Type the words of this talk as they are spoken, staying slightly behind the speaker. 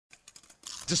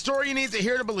a story you need to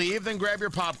hear to believe, then grab your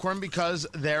popcorn because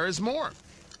there is more.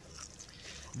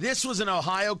 This was an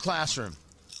Ohio classroom.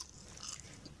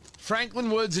 Franklin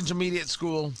Woods Intermediate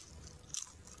School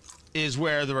is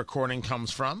where the recording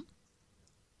comes from,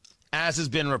 as has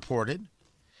been reported.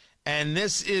 And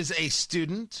this is a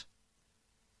student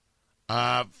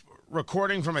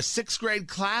recording from a 6th grade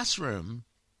classroom.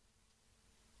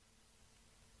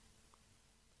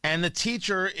 And the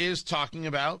teacher is talking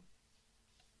about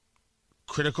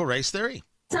critical race theory.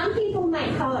 Some people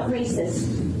might call it racist.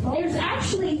 There's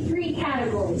actually 3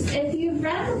 categories. If you've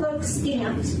read the book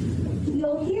Stamped,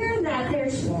 you'll hear that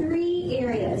there's 3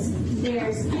 areas.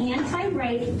 There's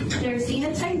anti-right, there's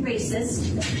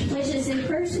anti-racist, which is a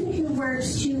person who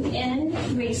works to end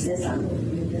racism,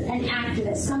 an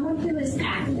activist, someone who is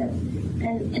active.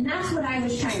 And that's what I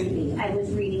was trying to be. I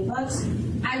was reading books,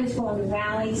 I was going to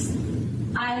rallies,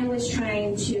 I was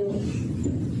trying to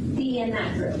be in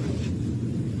that group.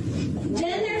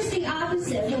 Then there's the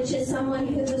opposite, which is someone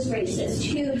who is racist,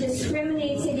 who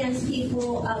discriminates against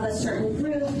people of a certain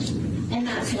group, and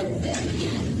that sort of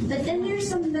thing. But then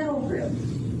there's a middle group.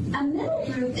 A middle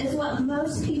group is what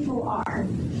most people are.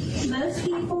 Most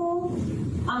people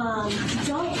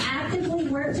don't actively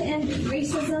work to end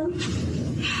racism,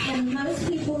 and most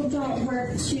people don't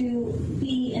work to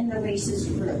be in the racist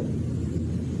group.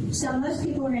 So most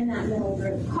people are in that middle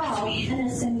group called an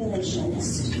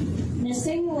assimilationist. An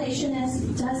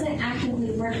assimilationist doesn't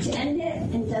actively work to end it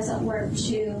and doesn't work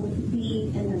to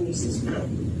be in the racist group.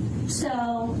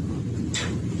 So,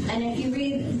 and if you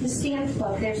read the Stamped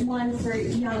book, there's one for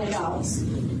young adults.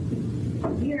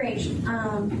 Your age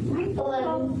might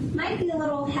be a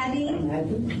little heavy,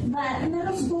 but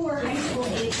middle school or high school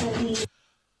age will be.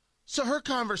 So her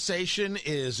conversation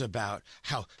is about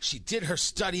how she did her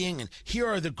studying, and here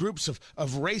are the groups of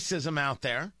racism out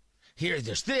there. Here,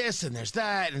 there's this, and there's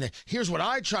that, and here's what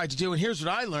I tried to do, and here's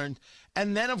what I learned.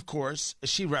 And then, of course,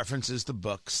 she references the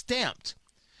book Stamped.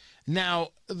 Now,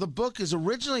 the book is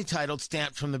originally titled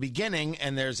Stamped from the Beginning,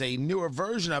 and there's a newer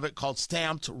version of it called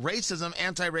Stamped: Racism,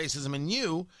 Anti-Racism, and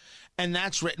You, and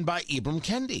that's written by Ibram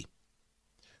Kendi,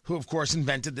 who, of course,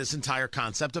 invented this entire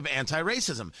concept of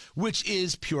anti-racism, which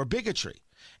is pure bigotry.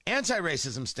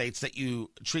 Anti-racism states that you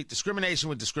treat discrimination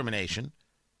with discrimination,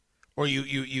 or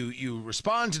you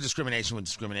respond to discrimination with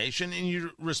discrimination, and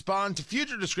you respond to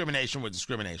future discrimination with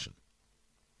discrimination.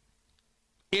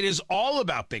 It is all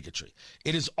about bigotry.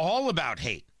 It is all about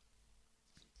hate.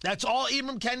 That's all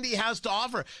Ibram Kendi has to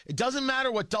offer. It doesn't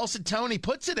matter what dulcet tone he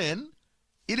puts it in.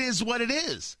 It is what it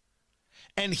is.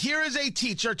 And here is a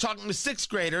teacher talking to 6th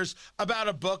graders about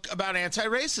a book about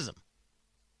anti-racism.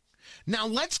 Now,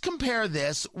 let's compare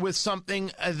this with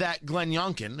something that Glenn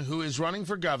Youngkin, who is running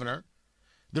for governor,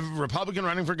 the Republican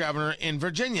running for governor in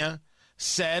Virginia,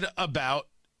 said about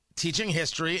teaching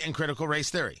history and critical race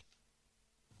theory.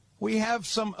 We have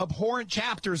some abhorrent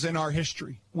chapters in our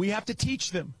history. We have to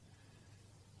teach them.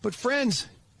 But friends,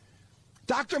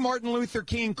 Dr. Martin Luther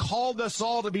King called us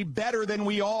all to be better than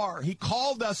we are. He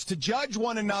called us to judge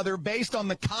one another based on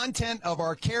the content of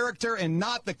our character and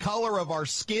not the color of our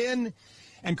skin.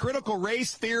 And critical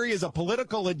race theory is a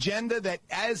political agenda that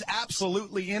is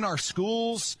absolutely in our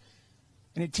schools.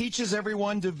 And it teaches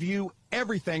everyone to view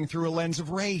everything through a lens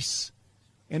of race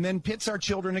and then pits our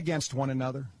children against one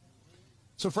another.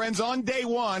 So, friends, on day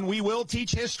one, we will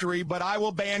teach history, but I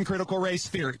will ban critical race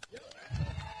theory.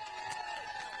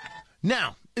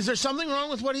 Now, is there something wrong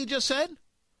with what he just said?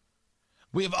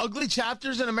 We have ugly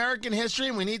chapters in American history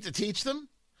and we need to teach them,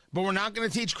 but we're not going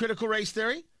to teach critical race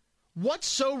theory? What's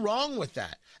so wrong with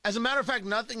that? As a matter of fact,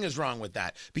 nothing is wrong with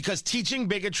that, because teaching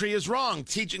bigotry is wrong.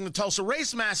 Teaching the Tulsa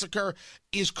Race Massacre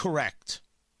is correct.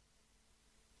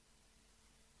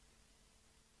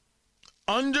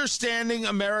 Understanding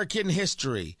American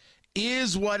history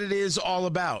is what it is all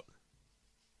about.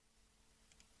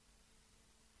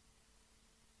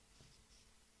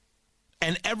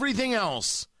 And everything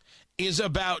else is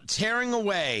about tearing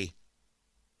away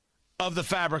of the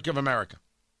fabric of America.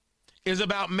 Is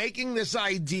about making this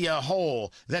idea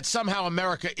whole that somehow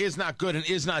America is not good and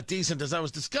is not decent. As I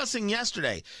was discussing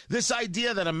yesterday, this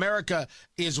idea that America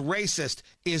is racist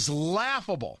is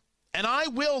laughable. And I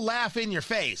will laugh in your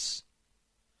face.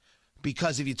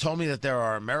 Because if you told me that there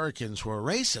are Americans who are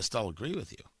racist, I'll agree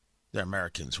with you. There are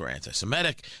Americans who are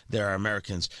anti-Semitic. There are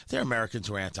Americans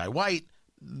who are anti-white.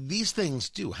 These things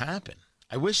do happen.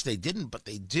 I wish they didn't, but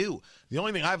they do. The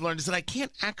only thing I've learned is that I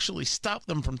can't actually stop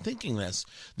them from thinking this.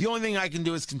 The only thing I can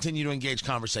do is continue to engage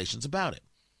conversations about it.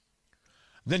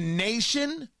 The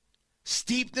nation,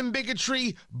 steeped in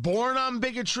bigotry, born on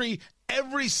bigotry,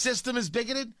 every system is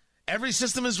bigoted, every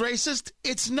system is racist.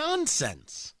 It's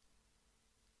nonsense.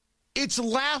 It's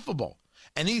laughable.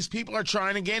 And these people are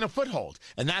trying to gain a foothold.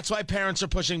 And that's why parents are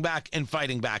pushing back and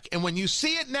fighting back. And when you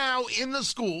see it now in the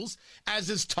schools, as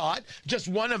is taught, just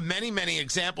one of many, many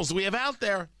examples we have out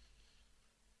there,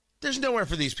 there's nowhere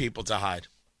for these people to hide.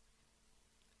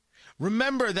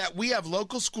 Remember that we have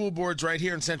local school boards right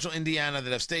here in central Indiana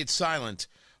that have stayed silent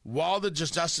while the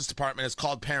Justice Department has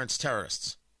called parents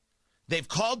terrorists. They've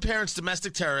called parents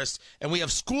domestic terrorists, and we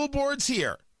have school boards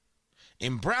here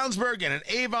in Brownsburg and in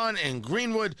Avon and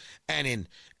Greenwood and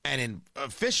in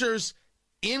Fishers,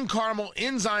 in Carmel,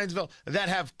 in Zionsville, that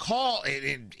have called,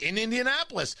 in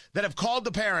Indianapolis, that have called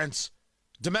the parents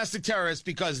domestic terrorists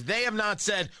because they have not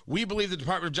said, we believe the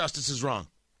Department of Justice is wrong.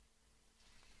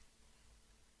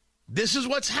 This is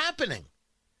what's happening.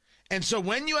 And so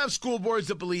when you have school boards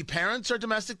that believe parents are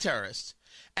domestic terrorists,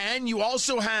 and you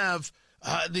also have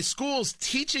the schools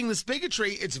teaching this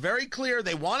bigotry, it's very clear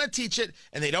they want to teach it,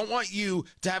 and they don't want you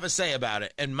to have a say about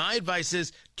it. And my advice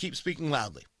is keep speaking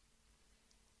loudly.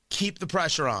 Keep the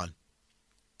pressure on.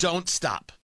 Don't stop.